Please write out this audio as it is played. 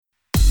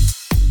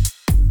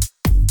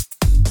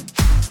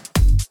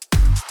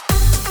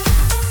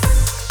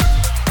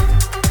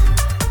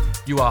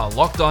You are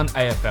Locked On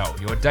AFL,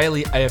 your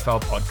daily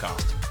AFL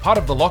podcast. Part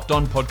of the Locked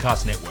On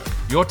Podcast Network.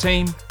 Your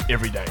team,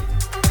 every day.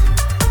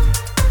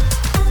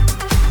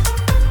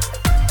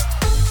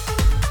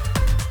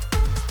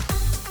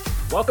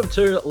 Welcome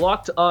to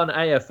Locked On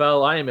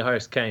AFL. I am your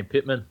host, Kane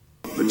Pittman.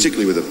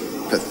 Particularly with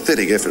a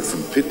pathetic effort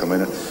from Pitt. I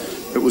mean,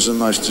 it was the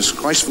most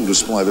disgraceful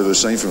display I've ever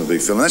seen from a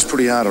big fella. That's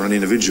pretty hard on an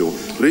individual,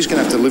 but he's going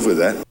to have to live with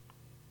that.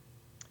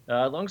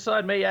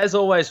 Alongside me, as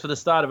always, for the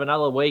start of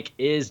another week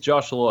is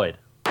Josh Lloyd.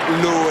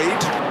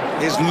 Lloyd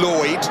is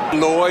Lloyd.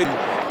 Lloyd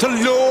to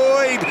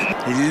Lloyd.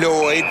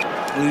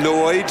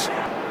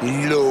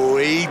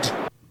 Lloyd.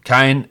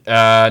 Kane,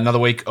 another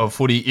week of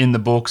footy in the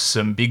books,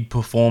 some big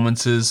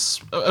performances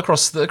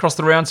across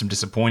the round, some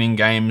disappointing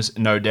games,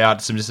 no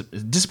doubt, some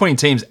disappointing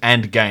teams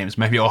and games.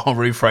 Maybe I'll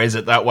rephrase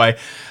it that way.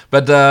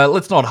 But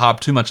let's not harp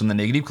too much on the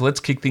negative.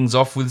 Let's kick things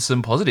off with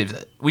some positives.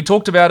 We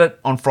talked about it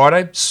on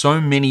Friday. So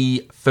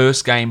many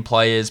first game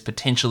players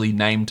potentially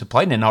named to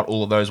play. Now, not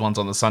all of those ones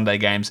on the Sunday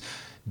games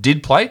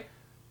did play,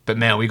 but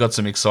man, we got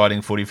some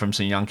exciting footy from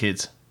some young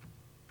kids.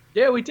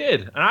 Yeah, we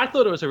did, and I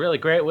thought it was a really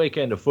great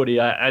weekend of footy.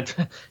 I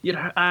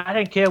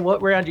don't care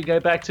what round you go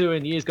back to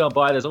in years gone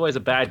by. There's always a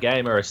bad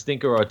game or a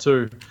stinker or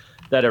two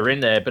that are in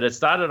there. But it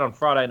started on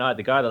Friday night.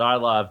 The guy that I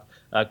love,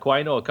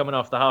 Quaynor, coming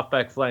off the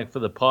halfback flank for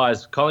the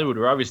Pies. Collingwood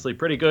were obviously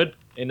pretty good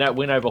in that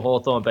win over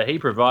Hawthorn, but he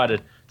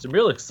provided some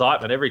real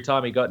excitement every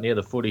time he got near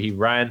the footy. He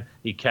ran,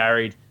 he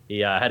carried. He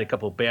had a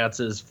couple of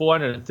bounces,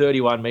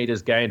 431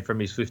 metres gained from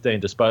his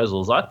 15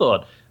 disposals. I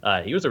thought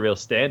he was a real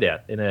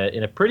standout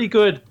in a pretty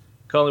good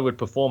Collingwood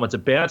performance, a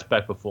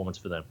bounce-back performance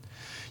for them.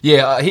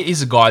 Yeah,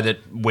 he's a guy that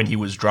when he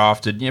was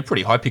drafted,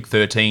 pretty high, pick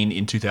 13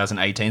 in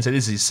 2018, so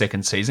this is his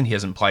second season. He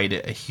hasn't played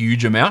a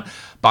huge amount,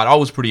 but I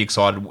was pretty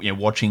excited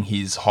watching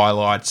his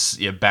highlights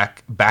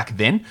back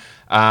then.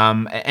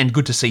 And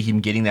good to see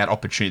him getting that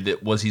opportunity.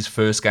 That was his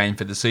first game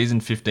for the season,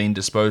 15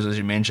 disposals, as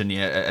you mentioned,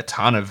 a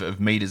ton of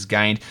metres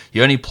gained.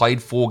 He only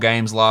played 4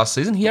 games last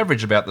season. He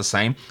averaged about the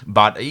same,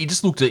 but he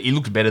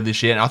looked better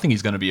this year, and I think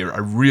he's going to be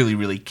a really,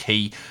 really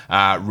key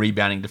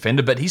rebounding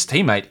defender. But his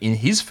teammate in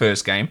his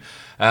first game,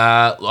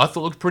 I thought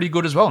looked pretty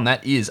good as well, and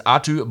that is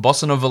Atu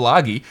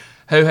Bosanovalagi,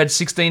 who had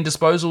 16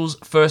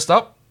 disposals first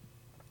up.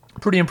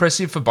 Pretty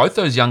impressive for both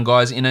those young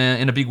guys in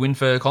a big win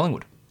for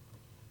Collingwood.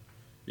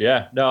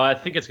 Yeah, no, I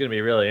think it's going to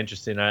be really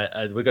interesting.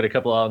 We've got a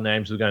couple of other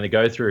names we're going to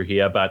go through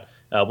here, but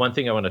one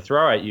thing I want to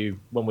throw at you,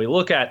 when we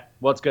look at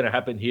what's going to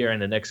happen here in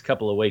the next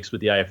couple of weeks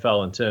with the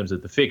AFL in terms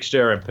of the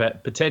fixture and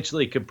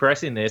potentially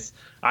compressing this,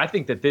 I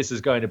think that this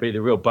is going to be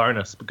the real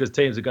bonus because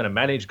teams are going to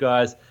manage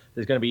guys.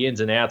 There's going to be ins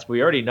and outs.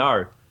 We already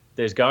know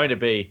there's going to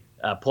be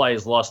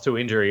players lost to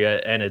injury,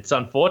 and it's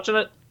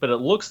unfortunate, but it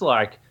looks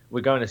like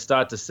we're going to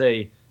start to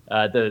see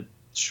the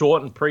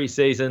shortened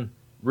preseason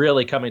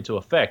really come into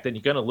effect, and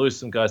you're going to lose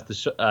some guys to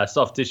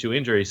soft tissue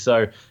injuries.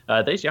 So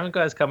these young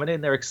guys coming in,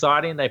 they're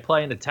exciting. They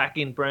play an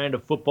attacking brand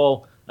of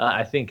football.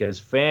 I think as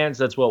fans,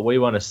 that's what we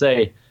want to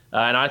see.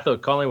 And I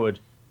thought Collingwood,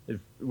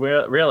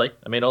 really,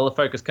 all the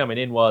focus coming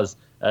in was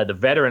the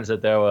veterans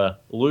that they were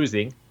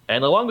losing,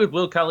 and along with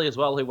Will Cully as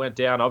well, who went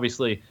down,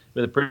 obviously,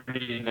 with a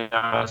pretty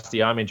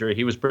nasty arm injury.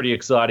 He was pretty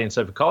exciting.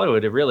 So for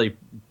Collingwood, it really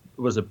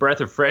was a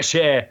breath of fresh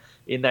air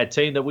in that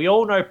team that we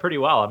all know pretty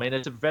well.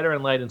 It's a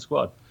veteran-laden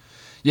squad.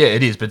 Yeah,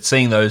 it is, but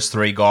seeing those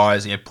 3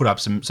 guys put up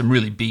some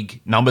really big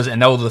numbers, and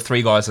they were the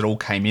 3 guys that all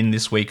came in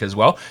this week as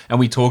well, and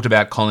we talked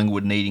about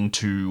Collingwood needing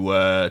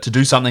to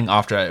do something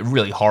after a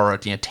really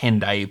horrid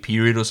 10-day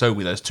period or so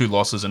with those 2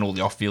 losses and all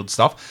the off-field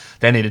stuff.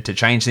 They needed to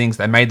change things.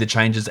 They made the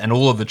changes, and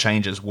all of the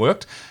changes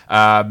worked.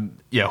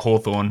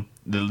 Hawthorn,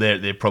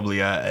 they're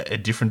probably a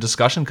different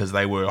discussion because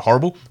they were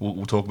horrible.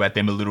 We'll talk about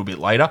them a little bit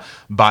later.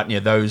 But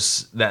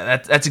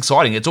that's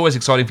exciting. It's always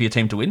exciting for your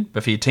team to win,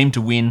 but for your team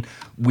to win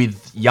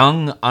with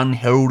young,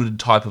 unheralded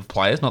type of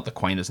players, not that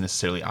Quain is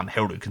necessarily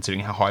unheralded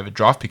considering how high of a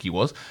draft pick he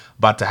was,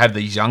 but to have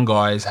these young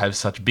guys have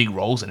such big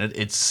roles in it,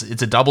 it's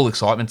a double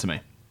excitement to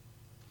me.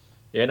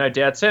 Yeah, no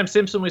doubt. Sam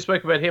Simpson, we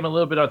spoke about him a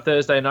little bit on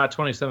Thursday night,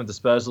 27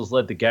 disposals,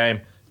 led the game.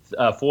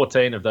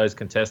 14 of those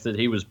contested.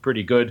 He was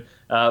pretty good.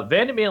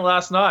 Vandermeer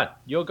last night,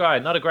 your guy,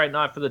 not a great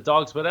night for the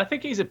Dogs, but I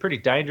think he's a pretty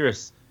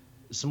dangerous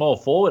small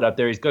forward up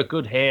there. He's got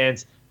good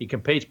hands. He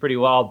competes pretty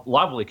well.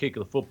 Lovely kick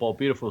of the football.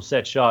 Beautiful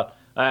set shot.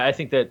 I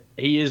think that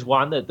he is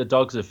one that the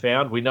Dogs have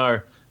found. We know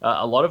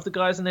a lot of the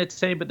guys in their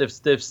team, but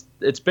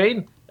it's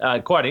been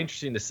quite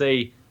interesting to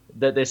see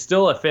that there's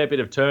still a fair bit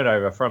of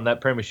turnover from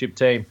that premiership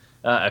team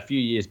a few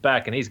years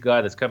back, and he's a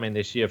guy that's come in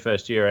this year,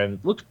 first year, and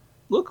look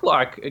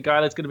like a guy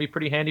that's going to be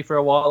pretty handy for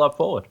a while up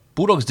forward.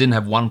 Bulldogs didn't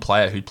have one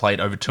player who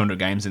played over 200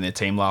 games in their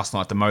team last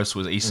night. The most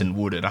was Easton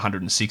Wood at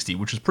 160,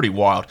 which was pretty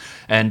wild.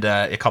 And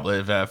a couple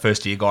of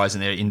first-year guys in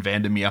there in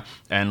Vandermeer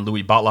and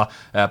Louis Butler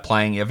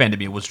playing.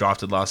 Vandermeer was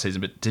drafted last season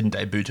but didn't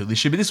debut till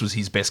this year. But this was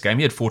his best game.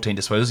 He had 14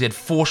 disposals. He had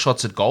 4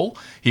 shots at goal.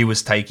 He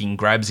was taking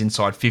grabs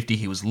inside 50.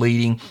 He was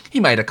leading.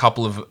 He made a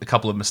couple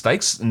of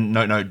mistakes,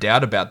 no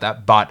doubt about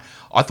that. But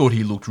I thought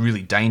he looked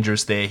really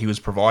dangerous there. He was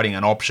providing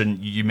an option.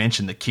 You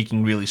mentioned the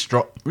kicking really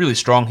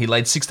strong. He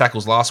laid 6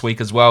 tackles last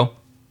week as well.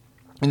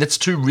 And that's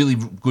two really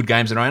good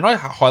games in a row. And I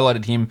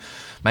highlighted him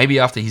maybe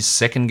after his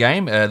second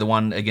game, the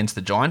one against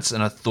the Giants.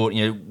 And I thought,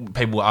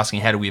 people were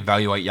asking, how do we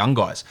evaluate young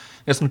guys?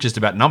 It's not just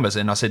about numbers.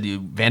 And I said,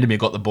 Vandermeer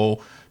got the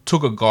ball,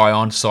 took a guy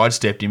on,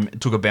 sidestepped him,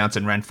 took a bounce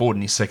and ran forward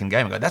in his second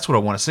game. I go, that's what I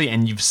want to see.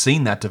 And you've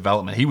seen that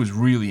development. He was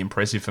really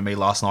impressive for me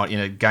last night in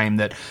a game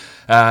that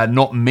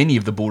not many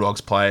of the Bulldogs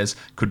players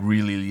could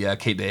really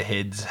keep their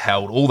heads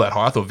held all that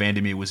high. I thought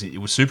Vandermeer was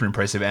super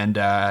impressive and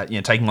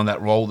taking on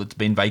that role that's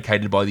been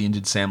vacated by the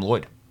injured Sam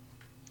Lloyd.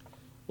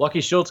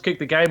 Lachie Schultz kicked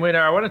the game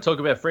winner. I want to talk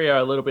about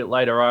Freo a little bit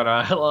later on.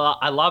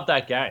 I love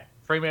that game.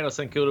 Fremantle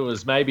St Kilda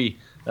was maybe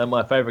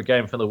my favourite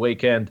game from the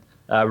weekend.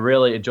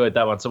 Really enjoyed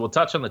that one. So we'll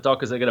touch on the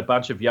Dockers. They've got a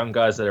bunch of young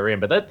guys that are in.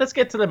 But let's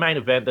get to the main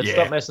event. Let's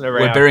stop messing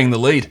around. We're burying the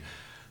lead.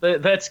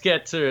 Let's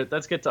get to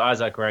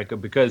Izak Rankine,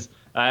 because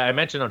I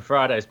mentioned on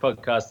Friday's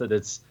podcast that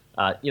it's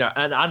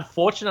an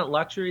unfortunate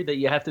luxury that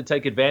you have to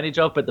take advantage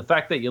of. But the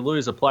fact that you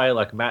lose a player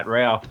like Matt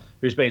Rowell,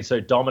 who's been so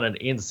dominant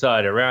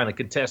inside around the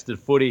contested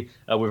footy,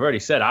 we've already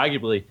said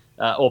arguably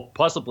or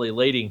possibly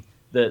leading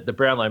the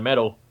Brownlow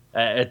medal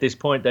at this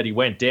point, that he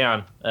went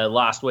down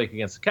last week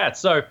against the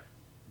Cats. So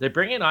they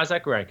bring in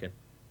Izak Rankine.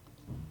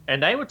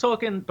 And they were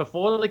talking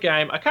before the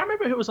game. I can't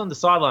remember who was on the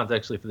sidelines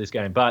actually for this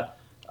game, but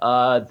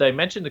they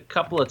mentioned a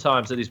couple of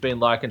times that he's been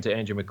likened to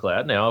Andrew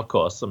McLeod. Now, of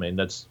course,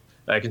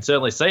 I can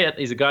certainly see it.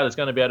 He's a guy that's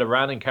going to be able to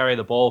run and carry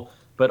the ball.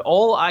 But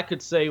all I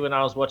could see when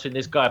I was watching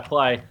this guy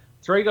play,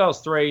 3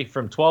 goals, 3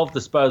 from 12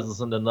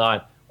 disposals in the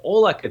night,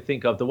 all I could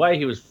think of, the way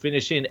he was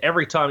finishing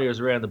every time he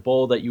was around the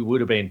ball, that you would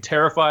have been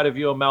terrified of,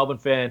 you a Melbourne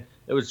fan.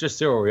 It was just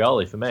Cyril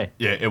Rioli for me.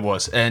 Yeah, it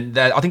was. And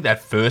I think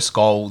that first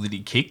goal that he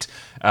kicked,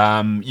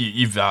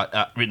 you've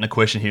written a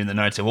question here in the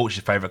notes. What was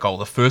your favourite goal?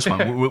 The first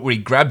one, where he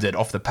grabbed it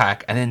off the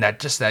pack, and then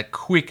that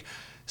quick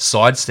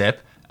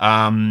sidestep.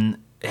 And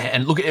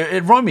look,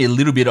 it reminded me a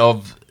little bit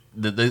of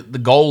the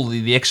goal,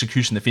 the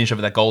execution, the finish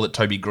of that goal that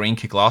Toby Green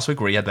kicked last week,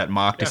 where he had that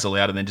mark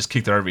disallowed and then just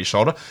kicked it over his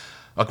shoulder.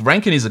 Like,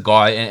 Rankine is a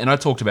guy, and I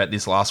talked about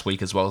this last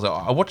week as well. So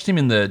I watched him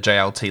in the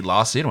JLT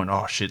last year and went,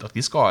 oh shit, like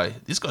this guy's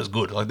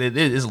good. Like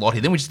there's a lot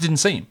here. Then we just didn't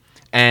see him.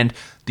 And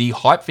the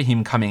hype for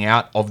him coming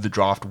out of the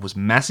draft was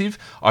massive.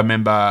 I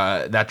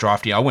remember that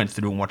draft year, I went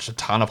through and watched a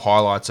ton of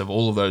highlights of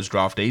all of those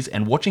draftees,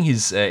 and watching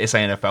his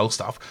SANFL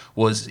stuff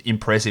was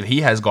impressive.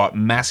 He has got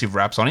massive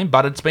raps on him,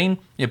 but it's been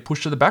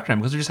pushed to the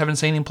background because we just haven't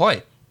seen him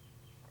play.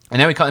 And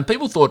now and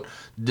people thought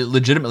that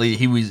legitimately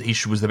he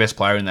was the best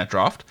player in that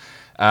draft.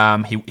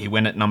 He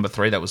went at number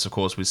 3. That was, of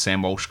course, with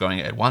Sam Walsh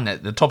going at 1.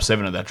 The top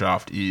 7 of that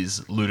draft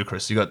is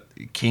ludicrous. You got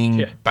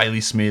King,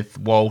 Bailey Smith,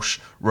 Walsh,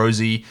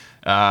 Rosie,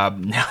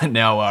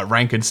 now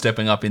Rankine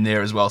stepping up in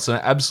there as well. So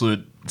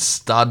absolute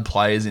stud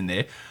players in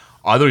there.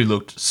 I thought he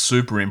looked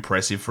super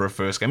impressive for a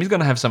first game. He's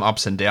going to have some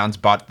ups and downs,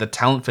 but the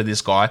talent for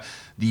this guy,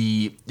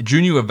 the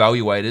junior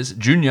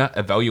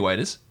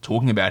evaluators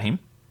talking about him,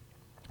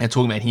 and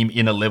talking about him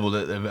in a level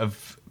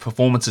of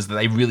performances that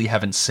they really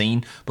haven't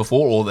seen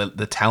before, or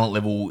the talent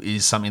level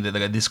is something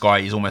that this guy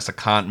is almost a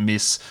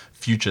can't-miss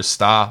future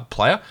star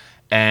player,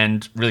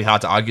 and really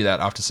hard to argue that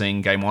after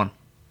seeing game 1.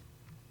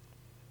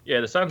 Yeah,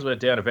 the Suns went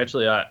down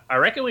eventually. I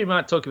reckon we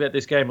might talk about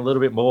this game a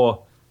little bit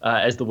more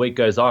as the week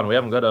goes on. We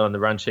haven't got it on the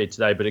run sheet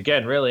today, but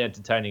again, really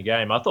entertaining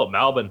game. I thought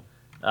Melbourne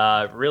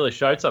really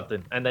showed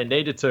something, and they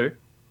needed to,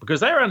 because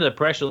they were under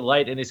pressure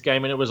late in this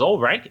game, and it was all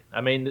Rankine.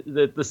 I mean,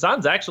 the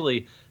Suns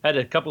actually had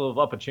a couple of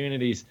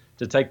opportunities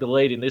to take the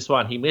lead in this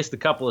one. He missed a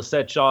couple of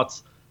set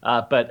shots,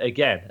 but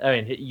again, I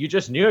mean, you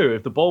just knew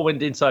if the ball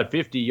went inside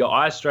 50, your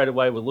eyes straight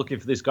away were looking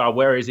for this guy.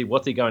 Where is he?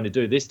 What's he going to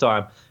do this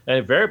time? And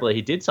invariably,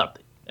 he did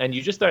something. And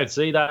you just don't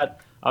see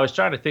that. I was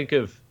trying to think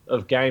of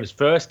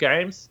first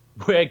games,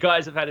 where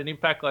guys have had an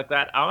impact like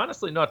that. I'm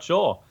honestly not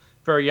sure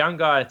for a young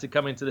guy to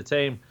come into the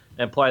team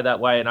and play that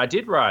way. And I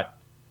did write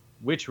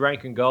which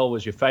Rankine goal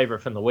was your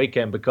favourite from the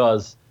weekend,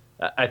 because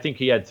I think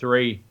he had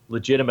 3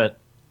 legitimate.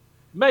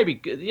 Maybe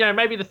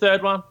the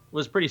third one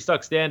was pretty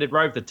stock standard,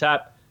 rove the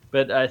tap,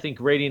 but I think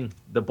reading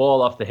the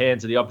ball off the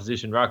hands of the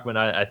opposition ruckman,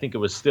 I think it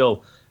was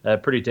still a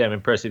pretty damn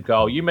impressive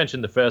goal. You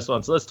mentioned the first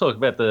one, so let's talk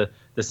about the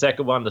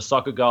second one, the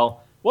soccer goal.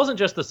 It wasn't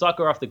just the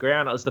soccer off the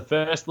ground, it was the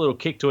first little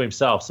kick to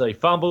himself. So he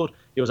fumbled,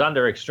 he was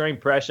under extreme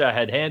pressure,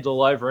 had hands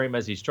all over him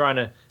as he's trying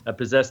to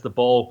possess the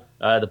ball.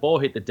 The ball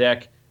hit the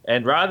deck.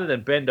 And rather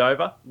than bend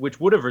over, which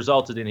would have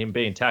resulted in him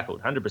being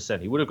tackled,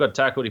 100%, he would have got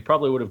tackled, he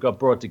probably would have got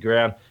brought to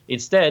ground.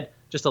 Instead,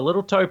 just a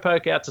little toe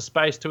poke out to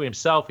space to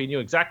himself. He knew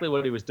exactly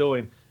what he was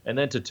doing, and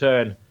then to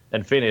turn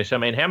and finish. I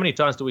mean, how many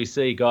times do we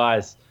see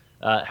guys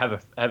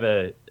have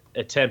a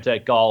attempt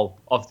at goal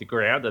off the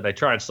ground, and they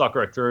try and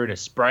soccer it through, and it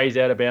sprays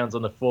out of bounds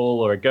on the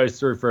full, or it goes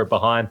through for a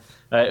behind?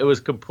 It was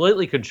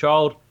completely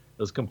controlled. It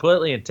was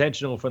completely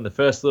intentional from the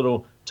first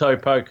little toe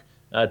poke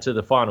to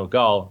the final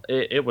goal.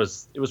 It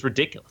was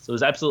ridiculous. It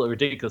was absolutely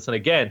ridiculous. And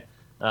again,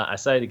 I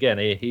say it again,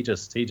 he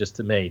just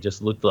to me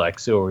just looked like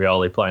Cyril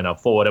Rioli playing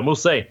up forward. And we'll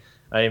see.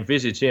 I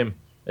envisage him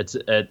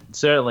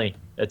certainly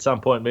at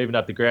some point moving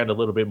up the ground a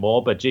little bit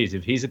more. But geez,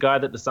 if he's a guy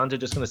that the Suns are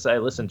just going to say,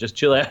 listen, just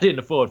chill out in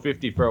the forward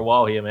 50 for a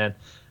while here, man,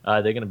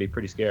 they're going to be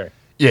pretty scary.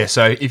 Yeah,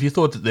 so if you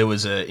thought that there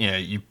was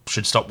you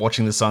should stop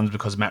watching the Suns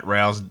because Matt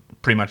Rowe's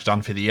pretty much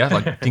done for the year,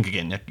 think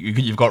again.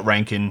 You've got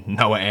Rankin,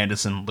 Noah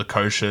Anderson,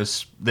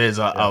 Lukosius. There's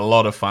a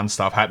lot of fun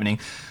stuff happening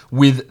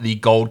with the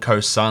Gold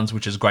Coast Suns,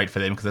 which is great for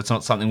them because it's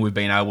not something we've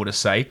been able to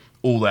say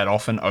all that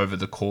often over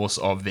the course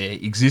of their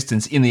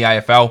existence in the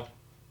AFL.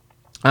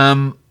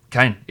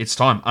 Kane, it's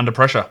time. Under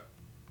pressure.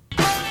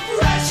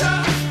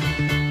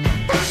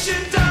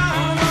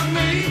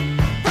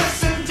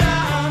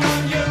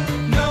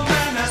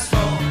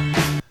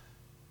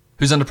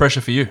 Who's under pressure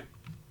for you?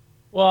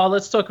 Well,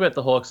 let's talk about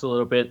the Hawks a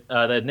little bit.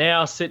 They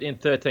now sit in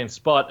 13th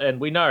spot, and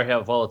we know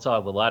how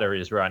volatile the ladder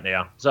is right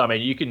now. So, I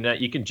mean, you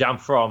can jump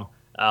from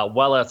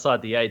well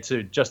outside the 8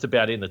 to just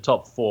about in the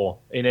top 4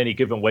 in any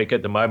given week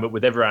at the moment,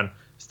 with everyone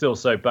still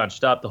so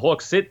bunched up. The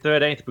Hawks sit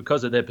 13th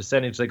because of their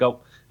percentage. They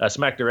got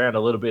smacked around a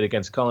little bit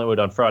against Collingwood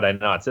on Friday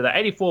night. So the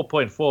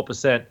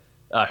 84.4%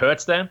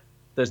 hurts them.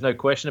 There's no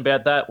question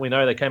about that. We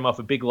know they came off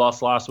a big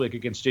loss last week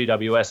against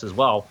GWS as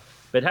well.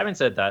 But having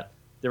said that,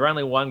 they're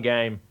only one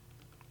game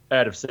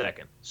out of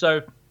second.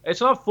 So it's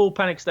not full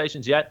panic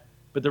stations yet.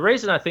 But the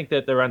reason I think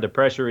that they're under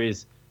pressure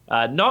is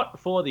not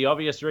for the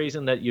obvious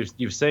reason that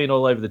you've seen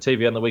all over the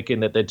TV on the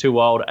weekend that they're too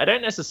old. I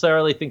don't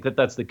necessarily think that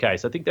that's the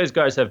case. I think those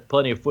guys have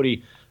plenty of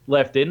footy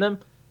left in them.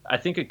 I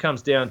think it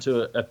comes down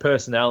to a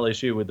personnel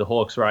issue with the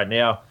Hawks right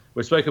now.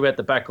 We've spoken about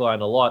the back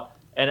line a lot,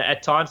 and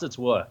at times it's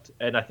worked.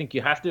 And I think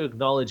you have to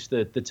acknowledge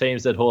the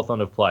teams that Hawthorn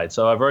have played.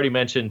 So I've already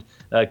mentioned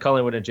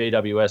Collingwood and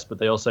GWS, but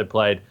they also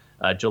played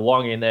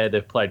Geelong in there.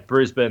 They've played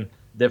Brisbane.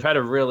 They've had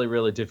a really,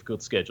 really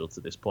difficult schedule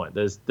to this point.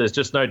 There's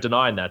just no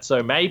denying that.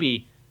 So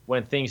maybe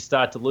when things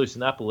start to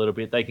loosen up a little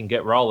bit, they can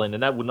get rolling,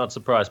 and that would not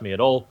surprise me at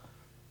all.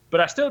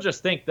 But I still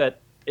just think that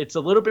it's a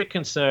little bit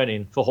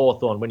concerning for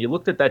Hawthorn when you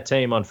looked at that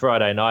team on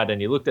Friday night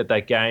and you looked at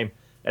that game,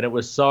 and it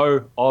was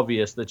so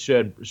obvious that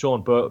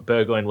Sean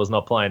Burgoyne was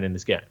not playing in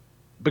this game.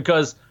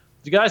 Because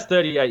the guy's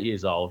 38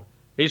 years old.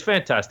 He's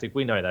fantastic.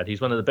 We know that.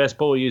 He's one of the best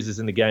ball users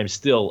in the game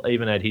still,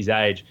 even at his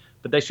age.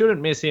 But they shouldn't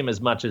miss him as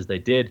much as they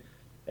did.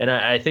 And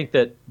I think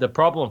that the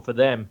problem for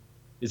them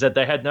is that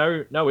they had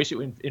no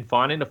issue in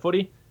finding the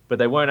footy, but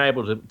they weren't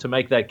able to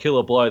make that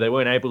killer blow. They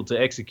weren't able to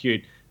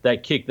execute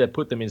that kick that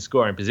put them in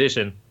scoring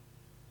position.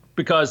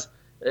 Because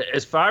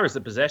as far as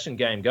the possession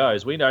game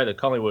goes, we know that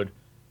Collingwood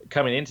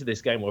coming into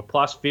this game were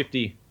plus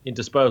 50 in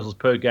disposals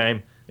per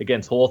game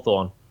against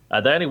Hawthorn.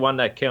 They only won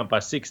that count by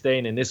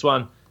 16 in this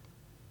one,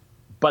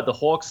 but the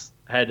Hawks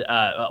had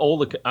all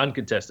the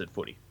uncontested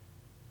footy.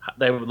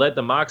 They led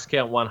the marks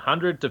count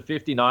 100 to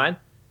 59,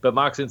 but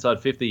marks inside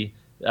 50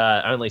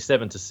 only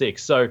 7 to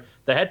 6. So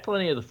they had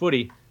plenty of the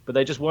footy, but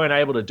they just weren't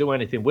able to do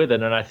anything with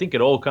it. And I think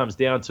it all comes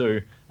down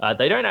to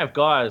they don't have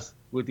guys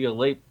with the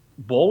elite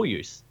ball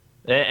use.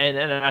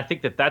 And I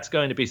think that that's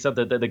going to be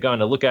something that they're going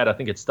to look at. I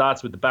think it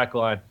starts with the back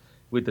line,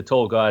 with the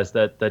tall guys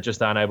that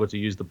just aren't able to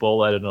use the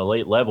ball at an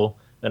elite level.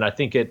 And I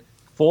think it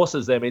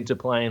forces them into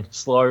playing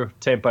slow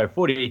tempo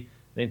footy.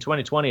 And in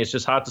 2020, it's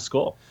just hard to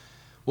score.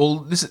 Well,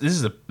 this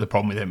is the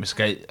problem with them.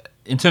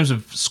 In terms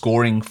of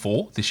scoring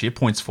for this year,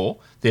 points for,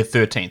 they're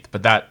 13th,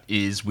 but that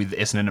is with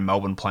Essendon and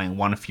Melbourne playing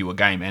one fewer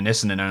game, and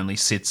Essendon only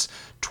sits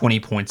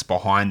 20 points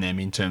behind them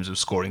in terms of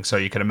scoring. So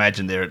you can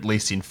imagine they're at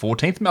least in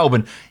 14th.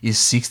 Melbourne is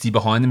 60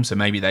 behind them, so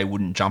maybe they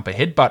wouldn't jump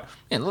ahead, but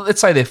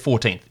let's say they're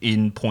 14th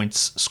in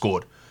points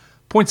scored.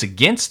 Points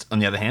against, on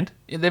the other hand,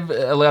 they've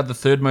allowed the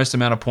third most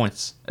amount of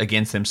points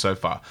against them so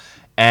far.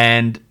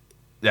 And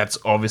that's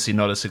obviously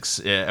not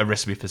a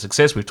recipe for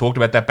success. We've talked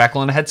about that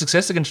backline. It had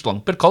success against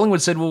Geelong. But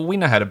Collingwood said, well, we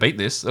know how to beat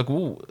this. Like,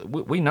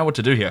 we know what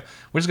to do here.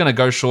 We're just going to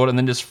go short and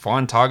then just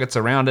find targets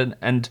around it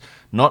and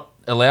not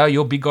allow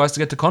your big guys to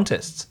get to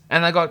contests.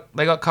 And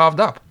they got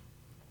carved up.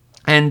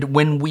 And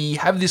when we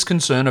have this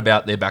concern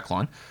about their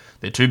backline,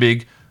 they're too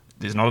big,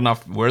 there's not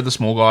enough, where are the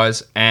small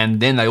guys? And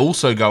then they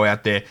also go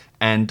out there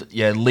and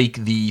leak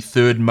the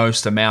third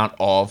most amount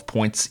of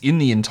points in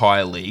the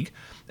entire league.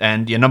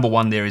 And number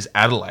one there is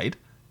Adelaide.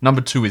 Number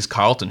 2 is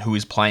Carlton, who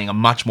is playing a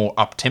much more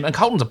up-tempo. And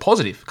Carlton's a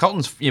positive.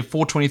 Carlton's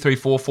 423,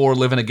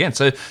 411 against.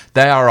 So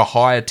they are a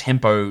higher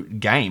tempo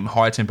game,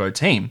 higher tempo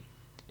team.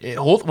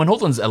 When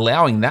Hawthorn's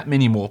allowing that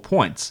many more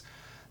points,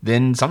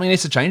 then something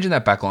needs to change in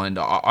that backline,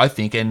 I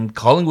think. And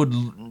Collingwood,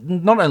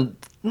 not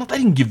they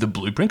didn't give the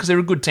blueprint because they're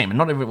a good team, and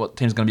not every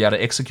team's going to be able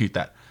to execute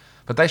that.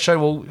 But they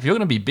showed, well, if you're going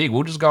to be big,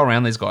 we'll just go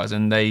around these guys,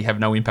 and they have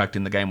no impact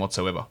in the game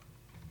whatsoever.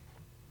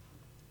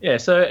 Yeah,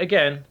 so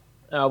again,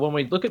 when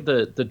we look at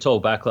the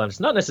tall backline, it's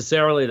not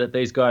necessarily that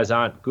these guys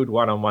aren't good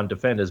one-on-one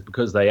defenders,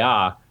 because they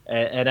are.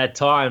 And at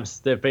times,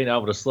 they've been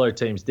able to slow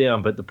teams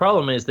down. But the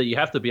problem is that you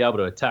have to be able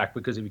to attack,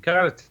 because if you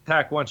can't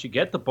attack once you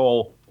get the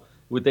ball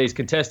with these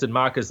contested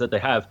markers that they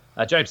have,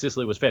 James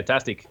Sicily was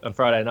fantastic on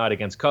Friday night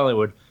against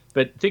Collingwood.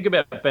 But think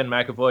about Ben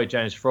McAvoy,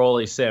 James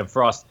Frawley, Sam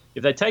Frost.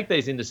 If they take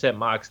these intercept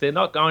marks, they're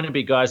not going to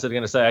be guys that are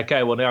going to say,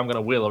 okay, well, now I'm going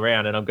to wheel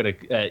around and I'm going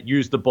to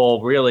use the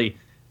ball really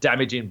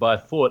damaging by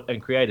foot and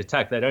create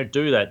attack. They don't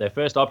do that. Their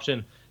first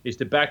option is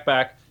to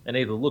back and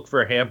either look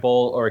for a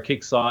handball or a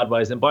kick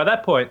sideways. And by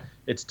that point,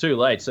 it's too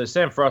late. So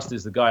Sam Frost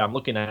is the guy I'm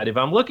looking at. If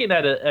I'm looking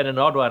at an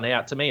odd one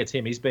out, to me, it's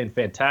him. He's been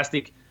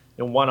fantastic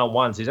in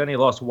one-on-ones. He's only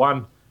lost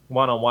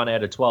one-on-one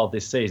out of 12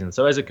 this season.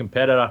 So as a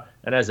competitor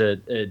and as a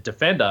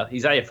defender,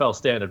 he's AFL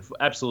standard,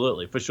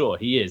 absolutely, for sure.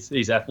 He is.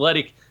 He's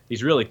athletic.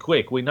 He's really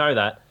quick. We know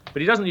that.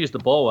 But he doesn't use the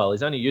ball well.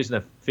 He's only using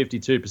it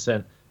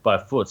 52% by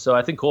foot. So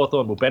I think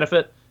Hawthorn will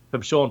benefit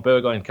from Sean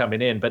Burgoyne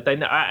coming in. But I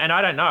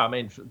don't know. I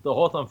mean, the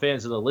Hawthorn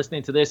fans that are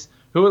listening to this,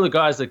 who are the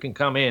guys that can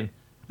come in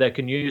that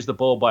can use the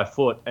ball by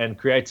foot and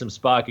create some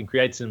spark and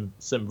create some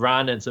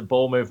run and some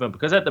ball movement?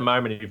 Because at the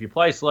moment, if you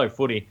play slow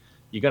footy,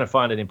 you're going to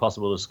find it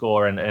impossible to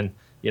score. And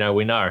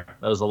we know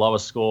that was the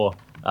lowest score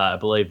I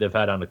believe they've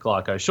had under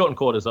Clarko. Shortened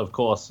quarters, of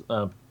course,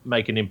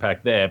 make an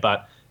impact there.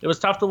 But it was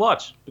tough to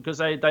watch because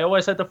they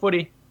always had the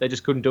footy. They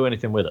just couldn't do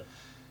anything with it.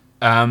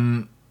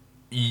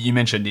 You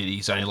mentioned it.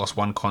 He's only lost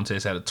one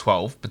contest out of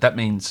 12, but that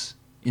means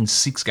in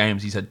 6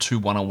 games he's had 2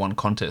 one-on-one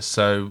contests.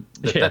 So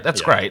that's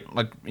great.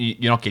 Like,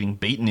 you're not getting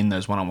beaten in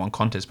those one-on-one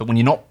contests, but when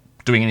you're not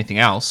doing anything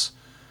else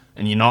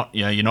and you're not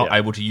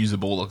able to use the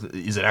ball,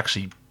 is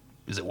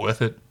it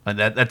worth it? Like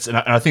and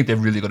I think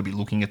they've really got to be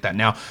looking at that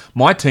now.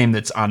 My team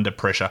that's under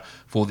pressure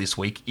for this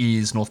week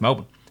is North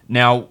Melbourne.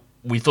 Now,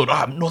 we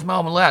thought, North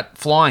Melbourne out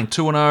flying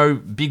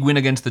 2-0, big win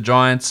against the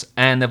Giants,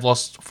 and they've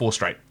lost 4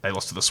 straight. They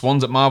lost to the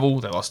Swans at Marvel,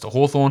 they lost to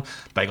Hawthorn,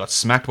 they got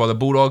smacked by the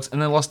Bulldogs, and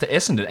they lost to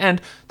Essendon.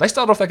 And they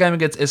started off that game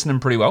against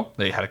Essendon pretty well.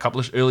 They had a couple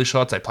of early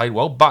shots, they played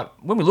well, but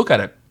when we look at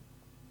it,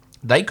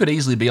 they could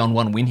easily be on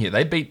one win here.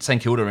 They beat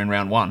St Kilda in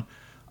round 1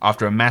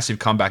 after a massive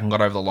comeback and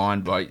got over the line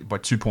by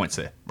 2 points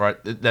there, right?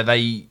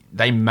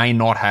 They may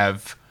not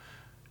have...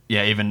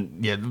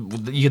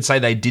 you could say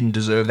they didn't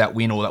deserve that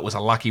win or that was a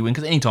lucky win,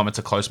 because anytime it's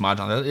a close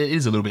margin, it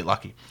is a little bit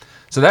lucky.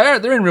 So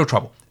they're in real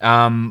trouble.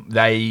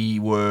 They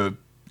were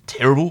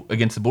terrible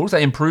against the Bulldogs.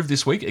 They improved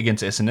this week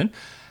against Essendon,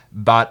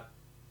 but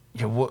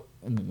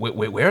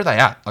where are they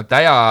at? Like,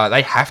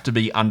 they have to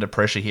be under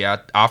pressure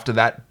here after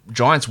that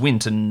Giants win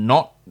to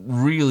not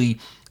really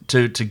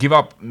to give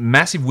up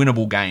massive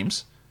winnable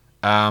games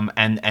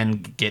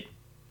and get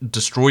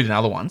destroyed in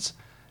other ones.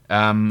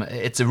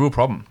 It's a real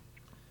problem.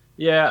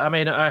 Yeah, I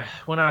mean,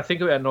 when I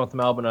think about North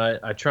Melbourne,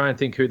 I try and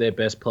think who their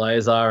best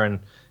players are, and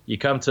you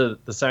come to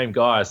the same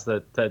guys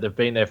that have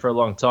been there for a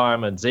long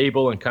time. And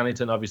Zeeble and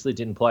Cunnington obviously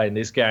didn't play in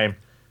this game,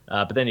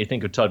 but then you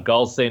think of Todd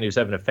Goldstein, who's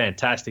having a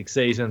fantastic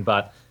season,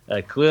 but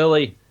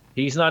clearly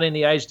he's not in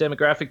the age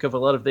demographic of a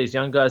lot of these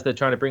young guys they're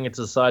trying to bring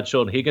into the side.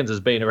 Sean Higgins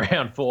has been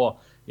around for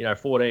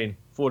 14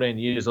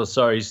 years or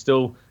so. He's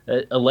still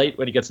elite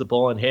when he gets the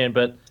ball in hand,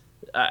 but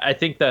I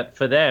think that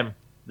for them,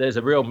 there's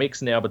a real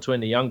mix now between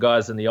the young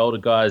guys and the older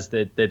guys.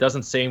 There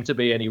doesn't seem to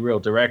be any real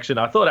direction.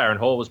 I thought Aaron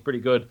Hall was pretty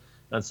good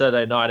on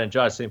Saturday night, and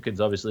Jai Simpkins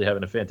obviously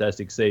having a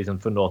fantastic season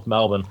for North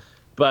Melbourne.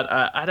 But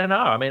I don't know.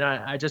 I mean,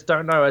 I just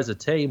don't know as a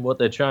team what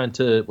they're trying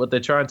to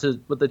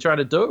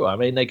do. I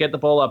mean, they get the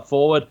ball up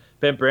forward.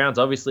 Ben Brown's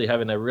obviously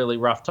having a really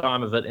rough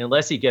time of it.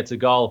 Unless he gets a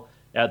goal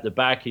out the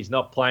back, he's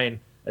not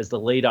playing as the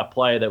lead-up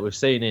player that we've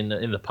seen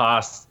in the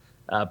past.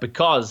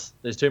 Because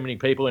there's too many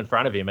people in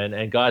front of him,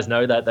 and guys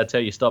know that. That's how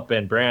you stop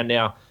Ben Brown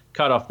now.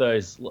 Cut off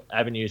those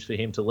avenues for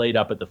him to lead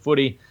up at the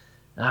footy.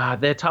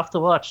 They're tough to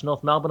watch.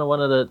 North Melbourne are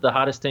one of the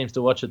hardest teams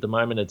to watch at the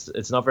moment.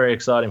 It's not very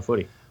exciting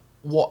footy.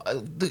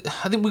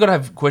 I think we've got to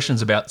have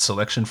questions about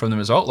selection from them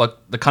as well. Like,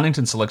 the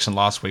Cunnington selection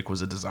last week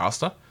was a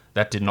disaster.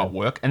 That did not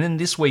work. And then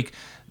this week,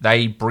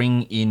 they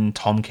bring in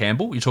Tom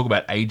Campbell. You talk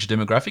about age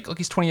demographic. Like,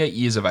 he's 28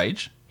 years of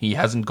age. He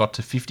hasn't got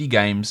to 50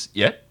 games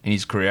yet in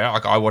his career.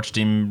 Like, I watched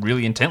him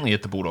really intently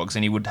at the Bulldogs,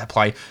 and he would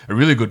play a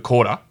really good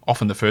quarter,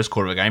 often the first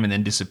quarter of a game, and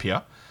then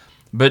disappear.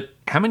 But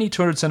how many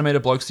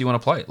 200-centimetre blokes do you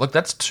want to play? Like,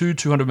 that's 2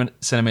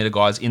 200-centimetre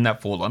guys in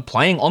that forward line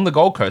playing on the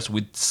Gold Coast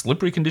with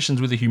slippery conditions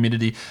with the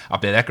humidity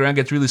up there. That ground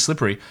gets really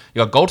slippery.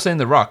 You got Goldstein in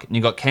the ruck, and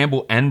you got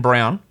Campbell and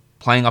Brown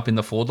playing up in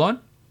the forward line.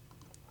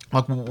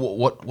 Like,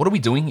 what are we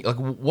doing? Like,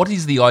 what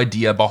is the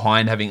idea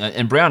behind having...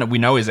 And Brown, we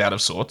know, is out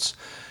of sorts.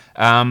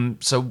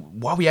 So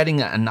why are we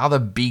adding another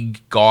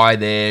big guy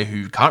there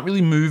who can't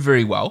really move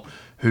very well,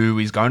 who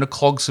is going to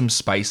clog some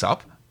space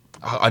up?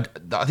 I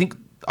think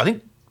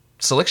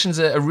selection's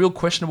a real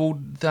questionable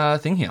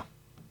thing here.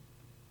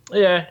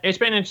 Yeah, it's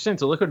been interesting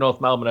to look at North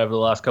Melbourne over the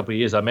last couple of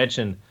years. I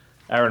mentioned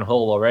Aaron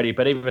Hall already,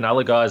 but even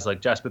other guys like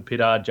Jasper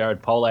Pittard,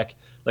 Jared Polak,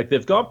 like,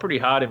 they've gone pretty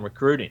hard in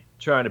recruiting,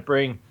 trying to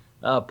bring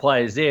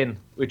players in,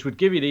 which would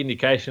give you the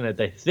indication that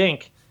they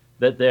think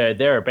that they're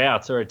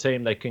thereabouts or a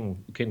team that can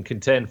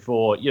contend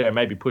for,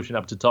 maybe pushing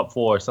up to top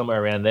 4 or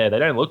somewhere around there. They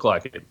don't look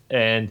like it.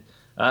 And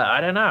I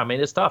don't know. I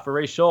mean, it's tough for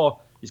Reece Shaw.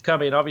 He's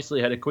come in,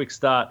 obviously had a quick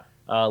start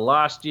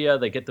last year.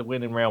 They get the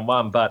win in round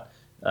 1, but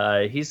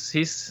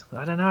he's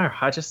I don't know.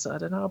 I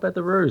don't know about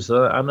the Roos.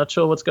 I'm not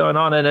sure what's going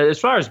on. And as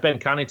far as Ben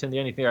Cunnington, the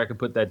only thing I can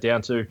put that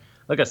down to,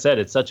 like I said,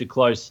 it's such a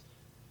close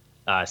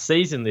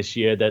season this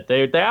year that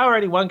they are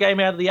only 1 game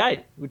out of the 8,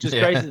 which is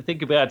crazy to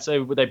think about.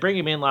 So they bring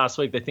him in last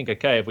week. They think,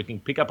 okay, if we can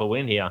pick up a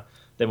win here,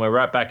 then we're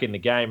right back in the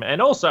game.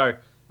 And also,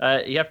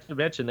 you have to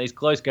mention these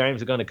close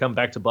games are going to come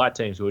back to bite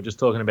teams. We were just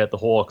talking about the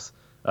Hawks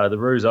The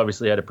Roos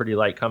obviously had a pretty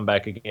late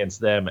comeback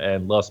against them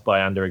and lost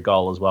by under a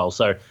goal as well.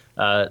 So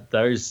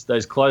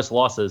those close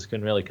losses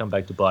can really come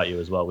back to bite you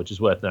as well, which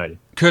is worth noting.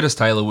 Curtis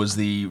Taylor was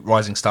the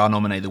Rising Star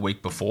nominee the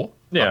week before.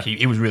 Yeah. Like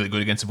he was really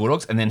good against the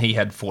Bulldogs, and then he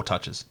had 4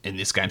 touches in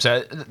this game.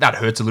 So that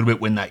hurts a little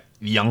bit when the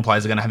young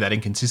players are going to have that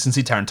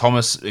inconsistency. Taron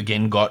Thomas,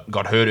 again,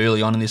 got hurt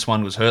early on in this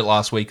one, was hurt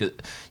last week.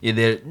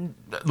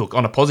 Look,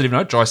 on a positive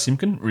note, Jai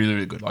Simpkin, really,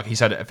 really good. Like, he's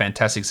had a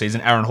fantastic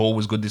season. Aaron Hall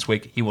was good this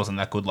week. He wasn't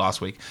that good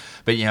last week.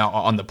 But,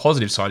 on the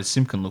positive side,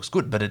 Simpkin looks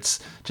good, but it's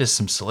just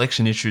some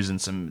selection issues and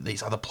some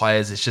these other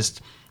players. It's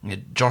just...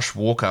 Josh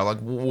Walker, like,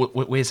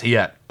 where's he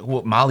at?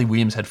 Marley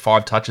Williams had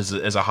 5 touches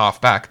as a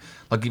halfback.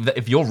 Like,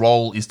 if your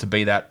role is to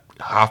be that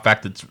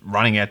halfback that's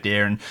running out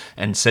there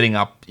and setting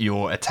up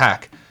your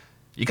attack,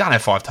 you can't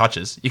have 5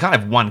 touches. You can't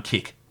have 1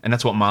 kick, and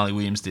that's what Marley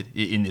Williams did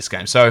in this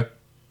game. So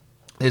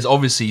there's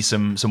obviously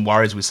some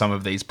worries with some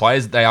of these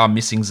players. They are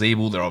missing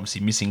Zeeble. They're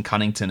obviously missing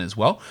Cunnington as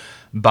well.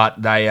 But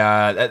they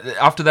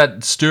after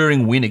that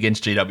stirring win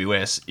against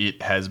GWS,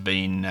 it has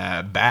been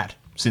bad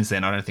since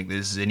then. I don't think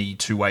there's any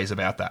two ways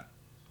about that.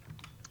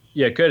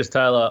 Yeah, Curtis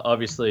Taylor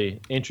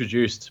obviously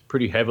introduced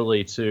pretty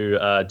heavily to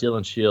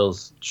Dylan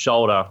Shields'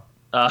 shoulder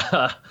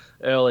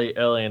early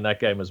in that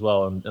game as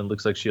well, and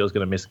looks like Shields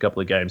going to miss a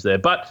couple of games there.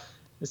 But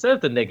instead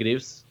of the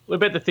negatives, what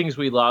about the things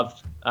we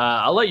loved?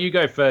 I'll let you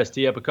go first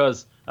here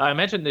because I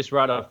mentioned this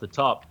right off the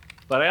top,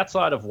 but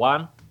outside of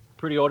one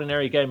pretty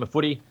ordinary game of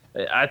footy,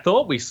 I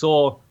thought we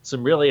saw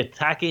some really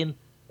attacking,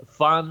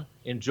 fun,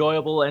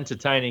 enjoyable,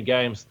 entertaining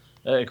games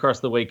across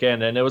the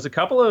weekend, and there was a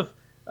couple of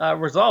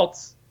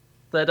results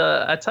that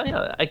I tell you,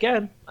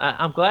 again,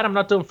 I'm glad I'm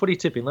not doing footy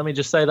tipping. Let me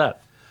just say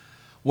that.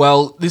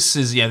 Well, this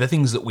is the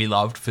things that we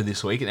loved for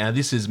this week. Now,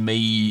 this is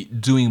me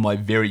doing my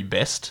very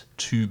best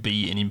to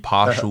be an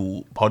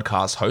impartial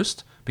podcast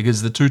host,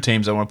 because the 2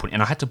 teams I want to put,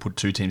 and I had to put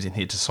 2 teams in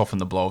here to soften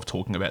the blow of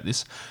talking about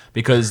this,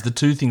 because the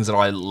 2 things that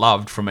I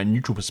loved from a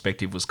neutral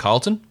perspective was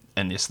Carlton,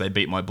 and yes, they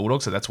beat my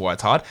Bulldogs, so that's why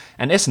it's hard,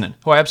 and Essendon,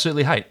 who I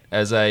absolutely hate.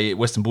 As a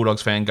Western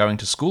Bulldogs fan going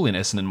to school in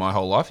Essendon my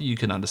whole life, you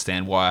can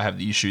understand why I have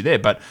the issue there,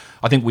 but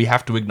I think we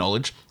have to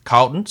acknowledge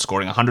Carlton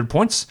scoring 100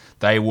 points.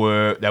 They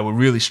were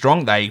really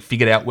strong. They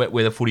figured out wet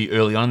weather footy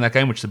early on in that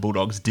game, which the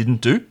Bulldogs didn't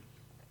do.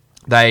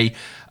 They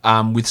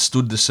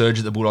withstood the surge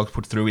that the Bulldogs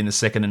put through in the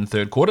second and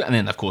third quarter, and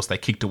then, of course, they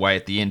kicked away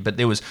at the end. But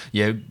there was,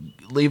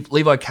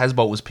 Levi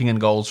Casbolt was pinging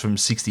goals from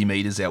 60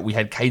 metres out. We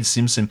had Cade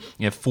Simpson,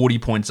 40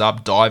 points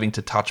up, diving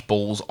to touch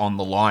balls on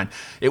the line.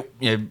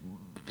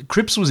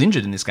 Cripps was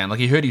injured in this game. Like,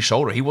 he hurt his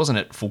shoulder. He wasn't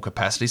at full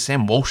capacity.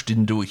 Sam Walsh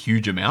didn't do a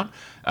huge amount.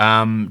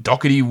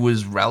 Doherty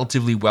was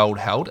relatively well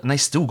held, and they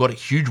still got a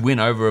huge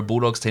win over a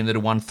Bulldogs team that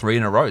had won 3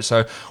 in a row.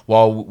 So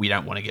while we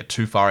don't want to get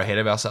too far ahead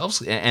of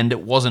ourselves, and it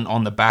wasn't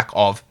on the back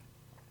of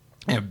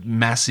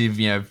massive,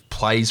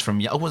 plays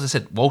from, as I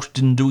said, Walsh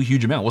didn't do a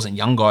huge amount. It wasn't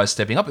young guys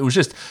stepping up. It was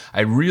just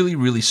a really,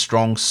 really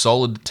strong,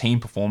 solid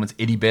team performance.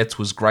 Eddie Betts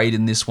was great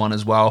in this one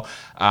as well.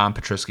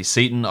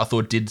 Petrovsky-Seton, I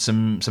thought, did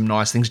some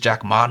nice things.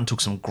 Jack Martin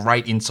took some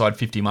great inside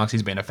 50 marks.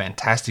 He's been a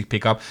fantastic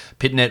pickup.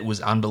 Pitnet was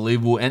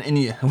unbelievable. And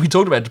we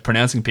talked about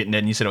pronouncing Pitnet,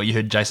 and you said, you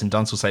heard Jason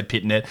Dunstall say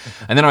Pitnet.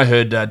 And then I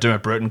heard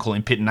Dermot Burton call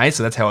him Pitnet,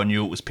 so that's how I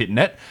knew it was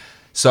Pitnet.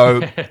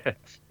 So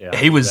yeah,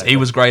 he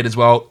was great as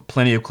well.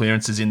 Plenty of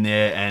clearances in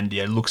there, and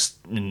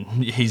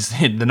he's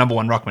the number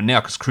 1 ruckman now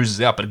because Cruz is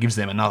out, but it gives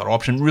them another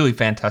option. Really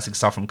fantastic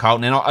stuff from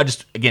Carlton. And I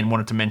just again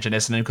wanted to mention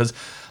Essendon because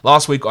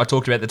last week I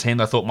talked about the team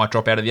that I thought might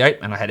drop out of the 8,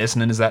 and I had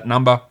Essendon as that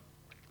number,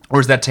 or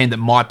as that team that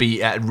might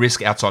be at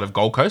risk outside of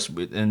Gold Coast.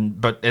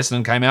 But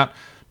Essendon came out,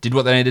 did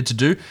what they needed to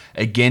do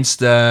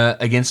against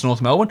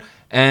North Melbourne,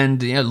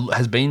 and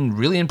has been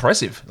really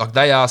impressive. Like,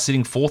 they are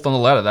sitting 4th on the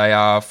ladder. They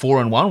are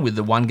 4-1 with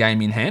the 1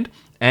 game in hand.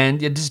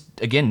 And just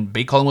again,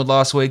 beat Collingwood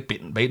last week,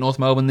 beat North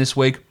Melbourne this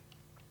week.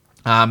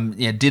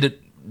 Did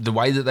it the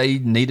way that they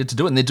needed to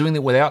do it, and they're doing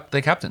it without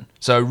their captain.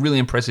 So really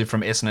impressive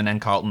from Essendon and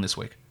Carlton this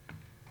week.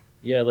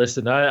 Yeah,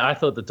 listen, I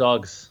thought the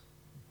Dogs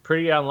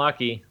pretty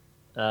unlucky,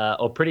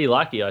 or pretty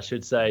lucky, I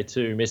should say,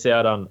 to miss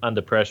out on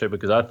Under Pressure,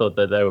 because I thought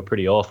that they were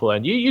pretty awful.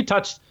 And you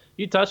touched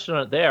on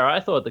it there. I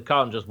thought that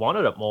Carlton just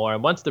wanted it more,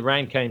 and once the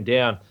rain came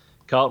down,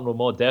 Carlton were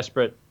more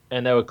desperate,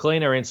 and they were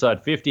cleaner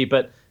inside 50,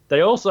 but they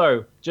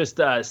also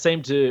just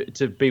seemed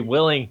to be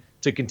willing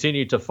to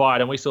continue to fight.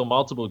 And we saw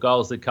multiple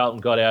goals that Carlton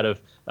got out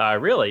of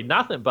really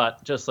nothing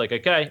but just like,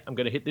 okay, I'm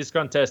going to hit this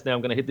contest now,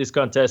 I'm going to hit this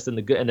contest, and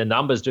the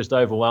numbers just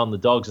overwhelmed the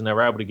Dogs, and they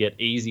were able to get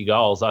easy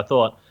goals. I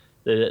thought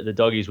the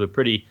Doggies were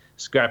pretty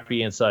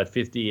scrappy inside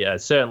 50.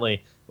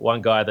 Certainly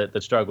one guy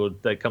that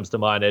struggled that comes to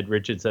mind, Ed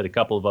Richards, had a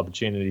couple of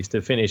opportunities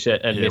to finish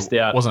it and missed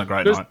out. Wasn't a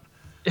great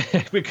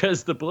night.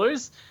 Because the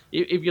Blues,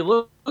 if you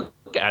look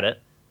at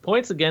it,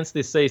 points against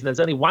this season, there's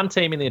only 1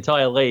 team in the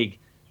entire league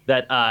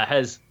that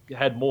has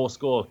had more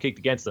score kicked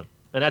against them,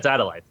 and that's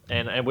Adelaide.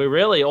 And we're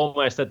really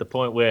almost at the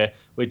point where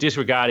we're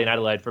disregarding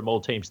Adelaide from all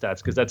team stats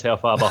because that's how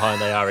far behind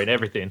they are in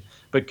everything.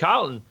 But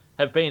Carlton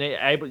you've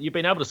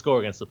been able to score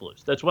against the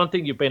Blues. That's one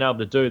thing you've been able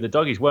to do. The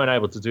Doggies weren't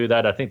able to do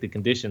that. I think the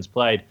conditions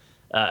played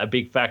a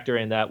big factor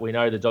in that. We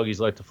know the Doggies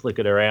like to flick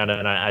it around,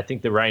 and I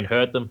think the rain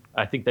hurt them.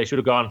 I think they should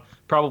have gone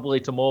probably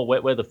to more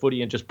wet weather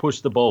footy and just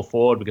pushed the ball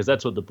forward, because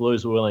that's what the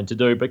Blues were willing to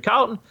do. But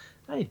Carlton,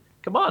 hey,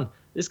 come on.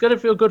 It's going to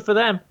feel good for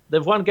them.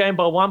 They've won a game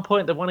by 1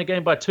 point. They've won a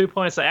game by 2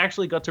 points. They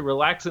actually got to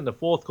relax in the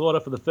fourth quarter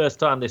for the first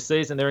time this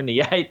season. They're in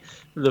the 8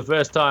 for the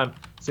first time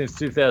since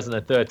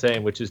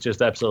 2013, which is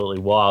just absolutely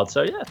wild.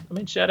 So, yeah, I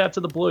mean, shout out to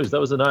the Blues. That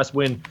was a nice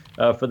win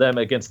for them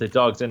against the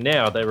Dogs. And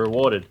now they're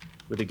rewarded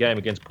with a game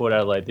against Port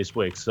Adelaide this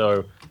week.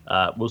 So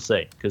we'll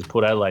see, because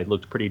Port Adelaide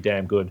looked pretty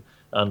damn good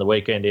on the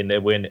weekend in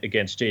their win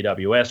against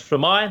GWS. For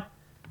mine,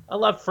 I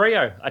love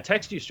Freo. I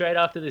texted you straight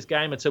after this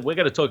game and said we're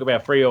going to talk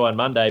about Freo on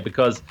Monday,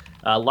 because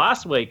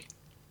last week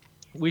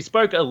we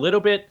spoke a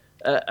little bit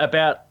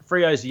about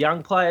Freo's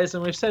young players,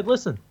 and we've said,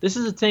 listen, this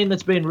is a team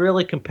that's been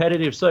really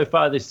competitive so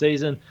far this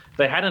season.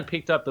 They hadn't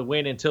picked up the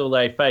win until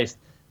they faced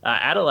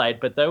Adelaide,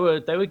 but they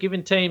were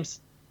giving teams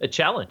a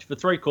challenge for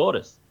 3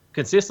 quarters,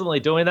 consistently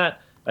doing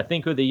that. I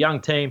think with a young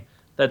team,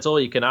 that's all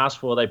you can ask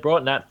for. They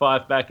brought Nat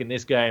 5 back in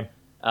this game.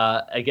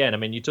 Again, I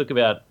mean, you talk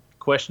about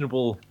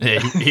questionable. Yeah,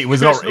 he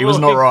was not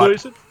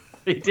right.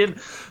 He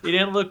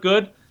didn't look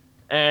good,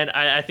 and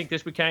I think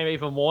this became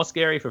even more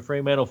scary for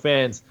Fremantle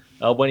fans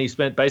when he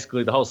spent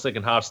basically the whole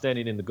second half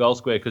standing in the goal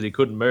square because he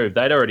couldn't move.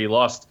 They'd already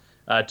lost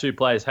 2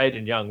 players,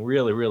 Hayden Young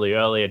really, really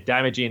early, a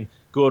damaging,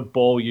 good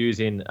ball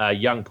using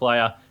young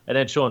player, and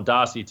then Sean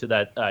Darcy to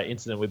that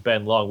incident with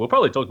Ben Long. We'll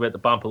probably talk about the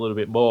bump a little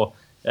bit more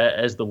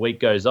as the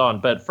week goes on,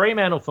 but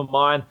Fremantle for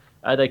mine.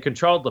 They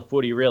controlled the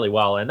footy really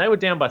well, and they were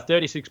down by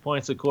 36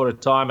 points at quarter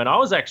time. And I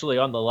was actually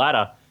on the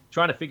ladder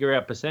trying to figure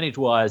out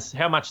percentage-wise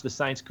how much the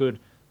Saints could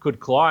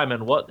climb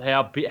and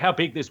how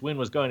big this win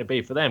was going to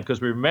be for them.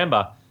 Because we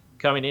remember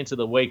coming into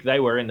the week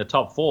they were in the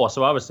top 4,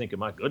 so I was thinking,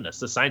 my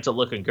goodness, the Saints are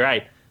looking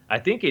great. I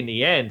think in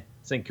the end,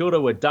 St Kilda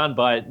were done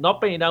by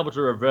not being able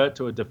to revert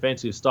to a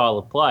defensive style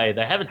of play.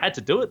 They haven't had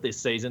to do it this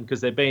season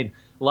because they've been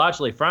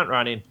largely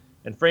front-running,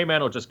 and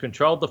Fremantle just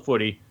controlled the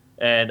footy.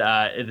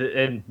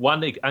 And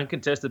won the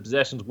uncontested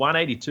possessions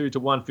 182 to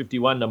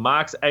 151 to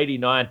Marks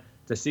 89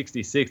 to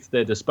 66.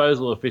 Their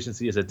disposal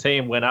efficiency as a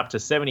team went up to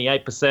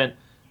 78%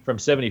 from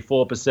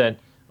 74%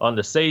 on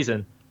the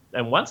season.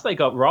 And once they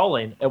got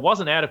rolling, it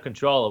wasn't out of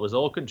control. It was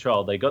all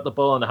controlled. They got the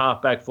ball on the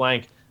halfback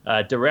flank,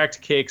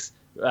 direct kicks,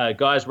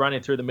 guys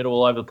running through the middle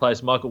all over the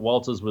place. Michael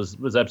Walters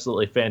was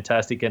absolutely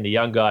fantastic. And the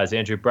young guys,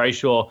 Andrew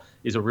Brayshaw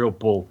is a real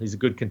bull. He's a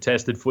good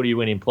contested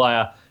footy-winning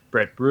player.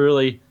 Brett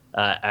Bruley,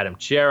 Adam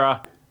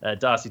Chera,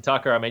 Darcy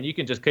Tucker. I mean, you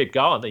can just keep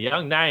going. The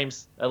young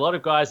names, a lot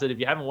of guys that if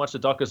you haven't watched the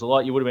Dockers a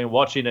lot, you would have been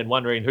watching and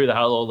wondering who the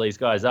hell all these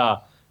guys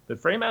are. But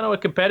Fremantle are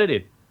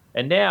competitive.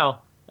 And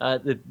now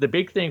the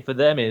big thing for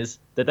them is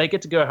that they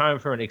get to go home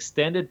for an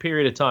extended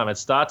period of time. It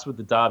starts with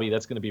the derby.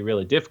 That's going to be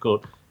really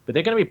difficult. But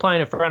they're going to be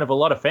playing in front of a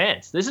lot of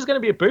fans. This is going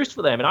to be a boost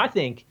for them. And I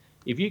think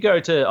if you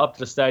go to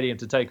Optus Stadium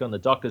to take on the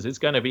Dockers, it's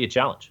going to be a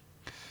challenge.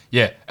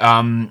 Yeah.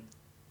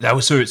 That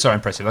was so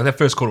impressive. Like, that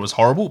first quarter was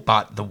horrible,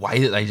 but the way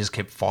that they just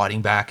kept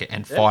fighting back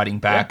and fighting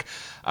back,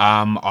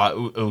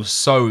 it was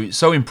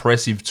so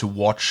impressive to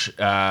watch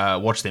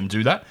them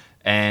do that.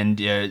 And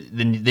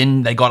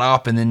then they got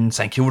up, and then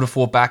St Kilda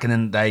fought back, and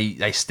then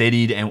they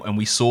steadied, and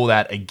we saw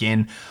that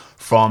again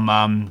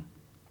from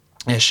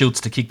Schultz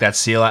to kick that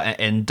sealer.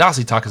 And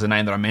Darcy Tucker's a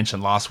name that I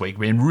mentioned last week,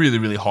 being really,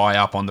 really high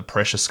up on the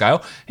pressure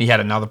scale. He had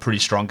another pretty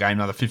strong game,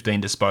 another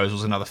 15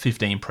 disposals, another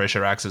 15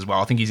 pressure acts as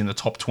well. I think he's in the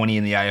top 20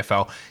 in the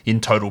AFL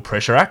in total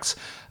pressure acts.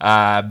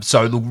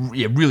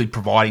 Really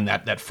providing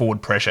that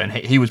forward pressure, and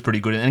he was pretty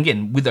good. And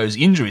again, with those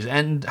injuries,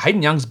 and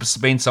Hayden Young's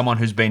been someone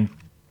who's been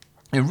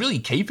really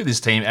key for this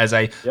team as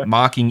a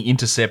marking,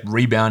 intercept,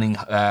 rebounding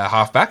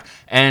halfback,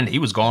 and he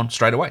was gone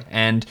straight away.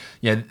 And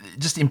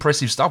just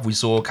impressive stuff. We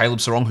saw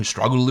Caleb Sarong, who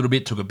struggled a little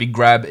bit, took a big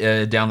grab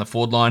down the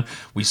forward line.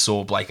 We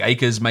saw Blake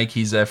Acres make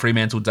his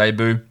Fremantle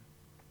debut.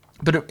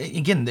 But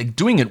again, they're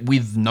doing it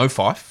with no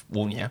Fife.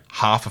 Well,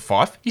 half a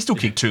Fife. He still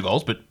kicked 2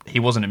 goals, but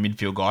he wasn't a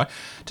midfield guy.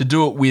 To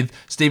do it with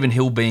Stephen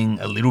Hill being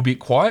a little bit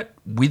quiet,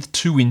 with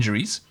 2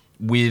 injuries,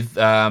 with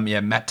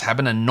Matt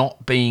Taberner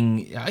not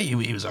being,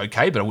 he was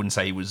okay, but I wouldn't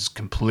say he was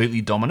completely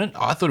dominant.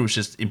 I thought it was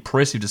just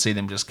impressive to see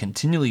them just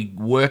continually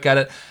work at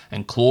it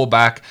and claw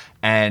back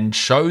and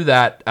show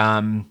that,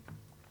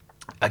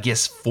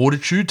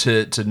 fortitude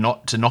to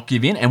not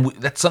give in. And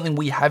that's something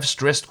we have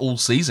stressed all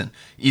season,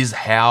 is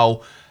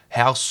how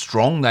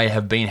strong they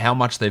have been, how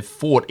much they've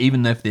fought,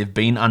 even if they've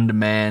been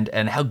undermanned,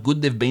 and how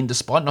good they've been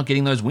despite not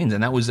getting those wins.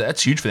 And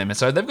that's huge for them. And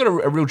so they've got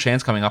a real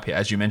chance coming up here,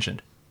 as you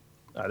mentioned.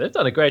 They've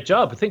done a great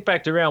job. I think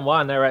back to round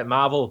 1, they were at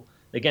Marvel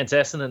against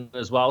Essendon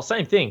as well.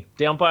 Same thing,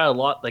 down by a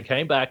lot. They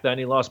came back. They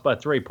only lost by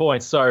 3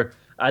 points. So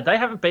they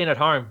haven't been at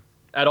home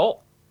at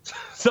all.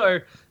 So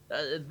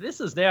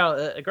this is now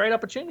a great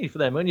opportunity for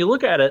them. When you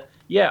look at it,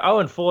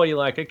 0-4, you're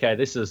like, okay,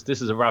 this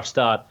is a rough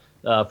start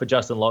for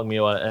Justin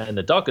Longmuir and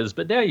the Dockers.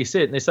 But now you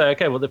sit and they say,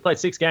 okay, well, they've played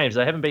 6 games.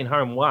 They haven't been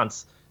home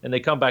once, and they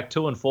come back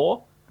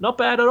 2-4. Not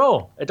bad at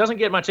all. It doesn't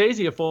get much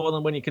easier for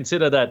them when you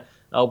consider that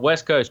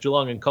West Coast,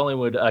 Geelong and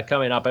Collingwood are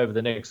coming up over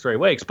the next 3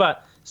 weeks.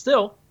 But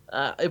still,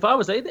 if I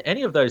was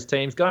any of those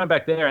teams going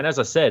back there, and as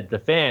I said, the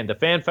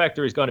fan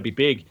factor is going to be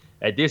big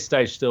at this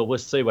stage still. We'll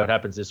see what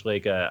happens this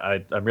week.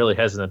 I'm really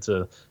hesitant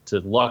to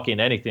lock in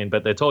anything,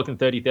 but they're talking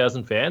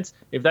 30,000 fans.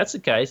 If that's the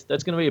case,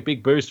 that's going to be a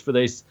big boost for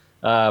these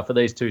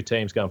two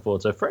teams going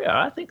forward. So Freo,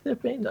 I think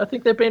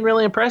they've been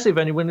really impressive.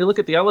 And when you look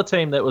at the other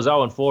team that was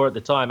 0-4 at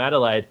the time,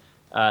 Adelaide,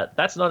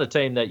 that's not a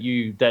team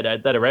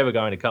that are ever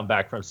going to come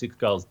back from 6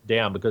 goals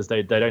down, because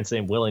they don't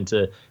seem willing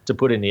to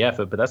put in the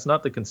effort. But that's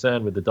not the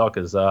concern with the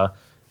Dockers.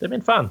 They've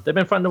been fun. They've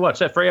been fun to watch.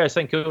 That Freo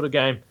St Kilda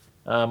game,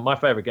 my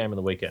favourite game of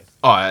the weekend.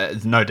 Oh,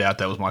 no doubt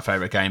that was my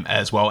favourite game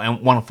as well.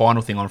 And one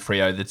final thing on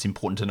Freo that's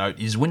important to note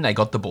is when they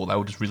got the ball, they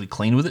were just really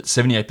clean with it.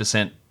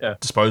 78%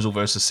 disposal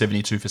versus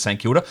 72% for St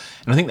Kilda.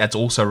 And I think that's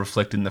also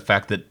reflected in the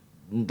fact that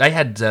they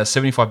had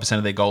 75%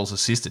 of their goals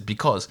assisted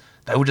because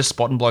they were just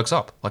spotting blokes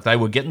up. Like, they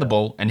were getting the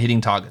ball and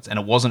hitting targets. And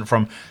it wasn't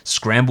from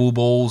scramble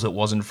balls. It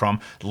wasn't from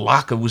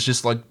luck. It was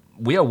just like,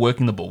 we are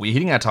working the ball. We're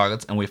hitting our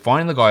targets and we're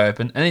finding the guy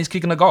open and he's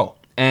kicking a goal.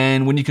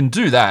 And when you can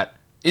do that,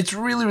 it's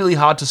really, really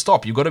hard to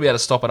stop. You've got to be able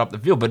to stop it up the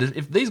field. But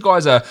if these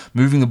guys are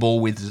moving the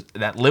ball with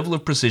that level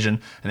of precision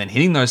and then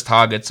hitting those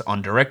targets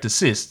on direct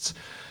assists,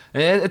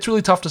 it's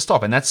really tough to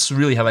stop. And that's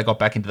really how they got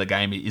back into the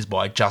game, is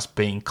by just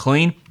being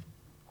clean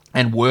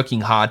and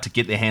working hard to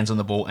get their hands on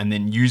the ball and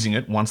then using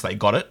it once they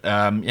got it.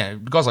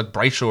 Guys like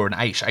Brayshaw and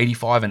Aish,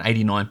 85 and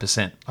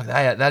 89%. Like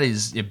that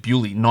is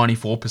Bewley,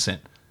 94%.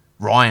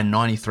 Ryan,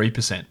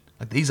 93%.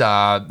 Like these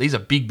are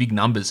big, big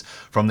numbers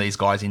from these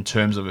guys in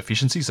terms of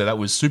efficiency. So that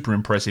was super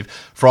impressive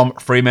from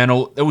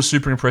Fremantle. That was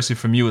super impressive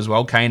from you as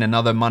well, Kane.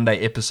 Another Monday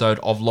episode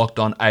of Locked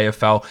On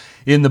AFL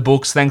in the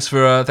books. Thanks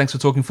for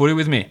talking footy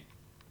with me.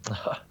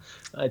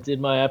 I did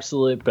my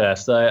absolute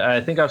best.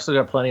 I think I've still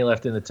got plenty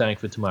left in the tank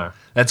for tomorrow.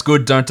 That's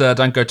good. Don't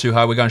go too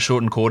hard. We're going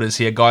short and quarters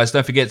here, guys.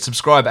 Don't forget,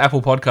 subscribe,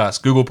 Apple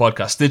Podcasts, Google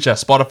Podcasts, Stitcher,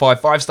 Spotify.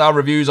 5-star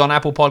reviews on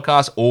Apple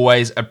Podcasts,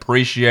 always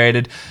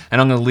appreciated.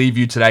 And I'm going to leave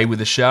you today with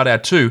a shout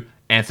out to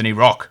Anthony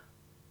Rock.